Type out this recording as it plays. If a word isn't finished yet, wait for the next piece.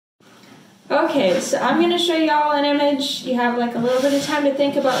Okay, so I'm going to show y'all an image. You have like a little bit of time to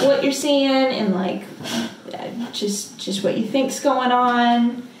think about what you're seeing and like just what you think's going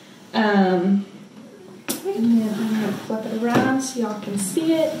on. And then I'm going to flip it around so y'all can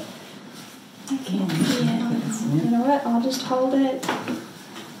see it. I can't see it. You know what? I'll just hold it.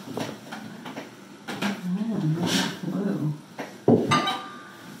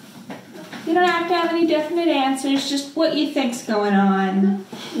 You don't have to have any definite answers, just what you think's going on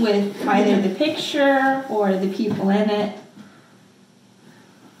with either the picture or the people in it.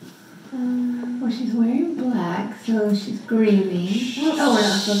 Well, she's wearing black, so she's grieving. Oh, we're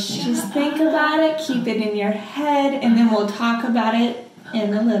not supposed to. Just think about it, keep it in your head, and then we'll talk about it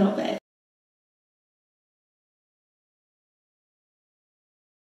in a little bit.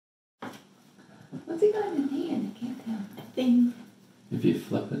 What's he got in his hand? I can't tell. I think If you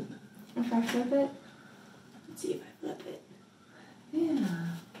flip it. if I flip it, let's see if I flip it. Yeah.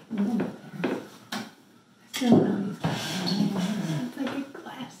 A little bit there. Still no. It's like a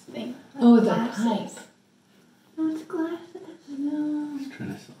glass thing. Oh, it's a Glasses. pipe. No, it's glasses. No. He's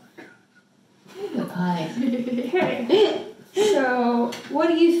trying to sell it. It's a pipe. Okay. So, what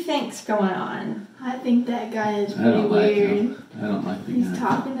do you think's going on? I think that guy is I pretty don't like weird. him. I don't like the He's guy.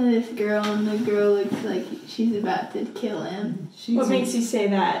 talking to this girl, and the girl looks like she's about to kill him. What makes you say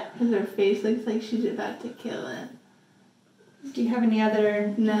that? Because her face looks like she's about to kill him. Do you have any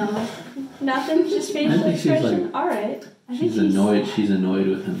other... No. Nothing? Just facial I think she's expression? like- Alright. She's annoyed. She's annoyed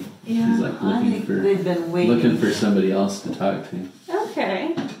with him. Yeah. She's like I looking think for they've been waiting. looking for somebody else to talk to.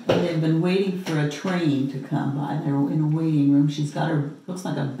 Okay. They've been waiting for a train to come by. They're in a waiting room. She's got her, looks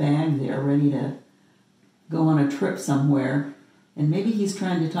like a bag there, ready to go on a trip somewhere. And maybe he's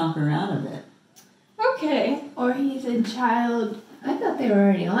trying to talk her out of it. Okay. Or he's a child. I thought they were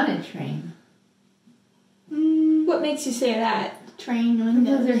already on a train. What makes you say that? Train Because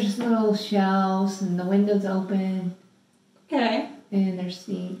windows. there's little shelves and the windows open Okay. and there's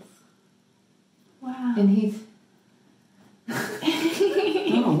seats. Wow. And he's... I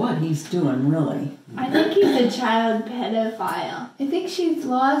don't know what he's doing, really. I think he's a child pedophile. I think she's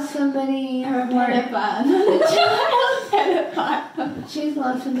lost somebody Or a important. pedophile. Not a child pedophile. She's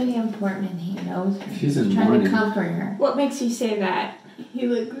lost somebody important and he knows her. She's in trying mourning. to comfort her. What makes you say that? He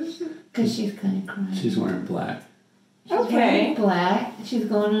looks... Because she's kind of crying. She's wearing black. She's Okay. wearing black. She's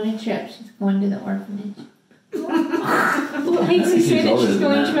going on a trip. She's going to the orphanage. What makes you say She's that older she's than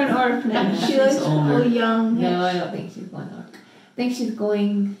going that. to an orphanage? She looks older. young. No, I don't think she's going to. I think she's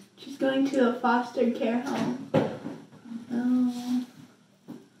going... She's going to a foster care home. Oh,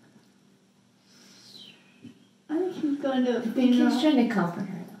 I think she's going to a I think funeral. he's trying to comfort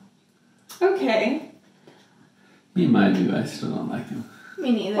her though. Okay. He might do. I still don't like him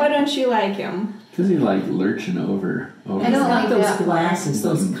Me neither. Why don't you like him? because he like lurching over. I He's don't got like those that part. glasses,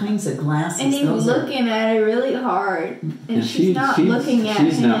 those kinds of glasses. And he's those are- looking at her really hard. And she's not she's looking at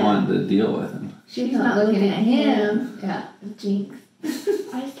She's him. not wanting to deal with him. She's not looking at him. Yeah, jinx.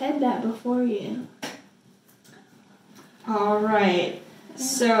 I said that before you. Alright.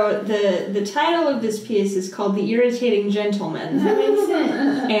 So the title of this piece is called The Irritating Gentleman. That makes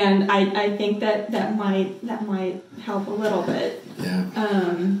sense. And I think that might help a little bit. Yeah.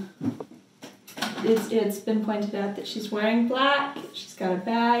 It's been pointed out that she's wearing black, she's got a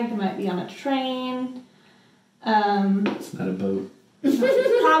bag, they might be on a train. It's not a boat.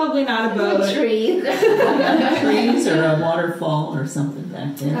 Probably not a boat. Trees. trees or a waterfall or something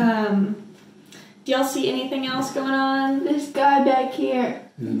back there. Do y'all see anything else going on? This guy back here,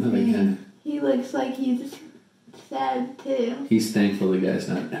 There's another guy. he looks like he's sad too. He's thankful the guy's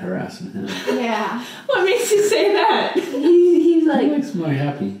not harassing him. Yeah. What makes you say that? He's He like... looks more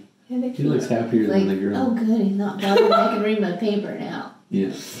happy. He looks happier Like, than the girl. oh good, he's not bothered. I can read my paper now.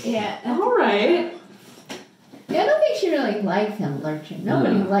 Yeah. Yeah. Alright. Yeah, I don't think she really likes him lurching.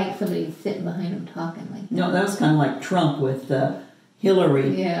 Nobody No. likes somebody sitting behind him talking like that. No, that was kind of like Trump with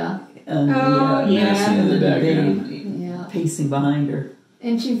Hillary. Yeah, And Oh, yeah. Nancy in the debate, background. yeah. pacing behind her.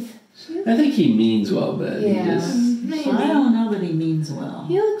 And she's I think he means well, but Yeah. he just Maybe. I don't know that he means well.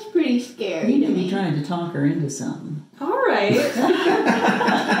 He looks pretty scary He to could be me. trying to talk her into something. Alright. That's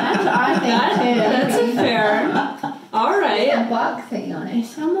what I think That's a fair. Alright. a box thing on too. it. Is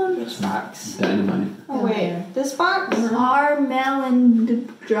someone... Which box? dynamite. Oh wait, this box? Our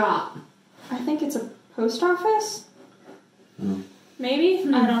melon drop. I think it's a post office? Oh. Maybe?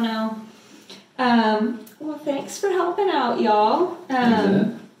 I don't know. Well, thanks for helping out, y'all. Is that it?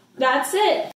 That's it.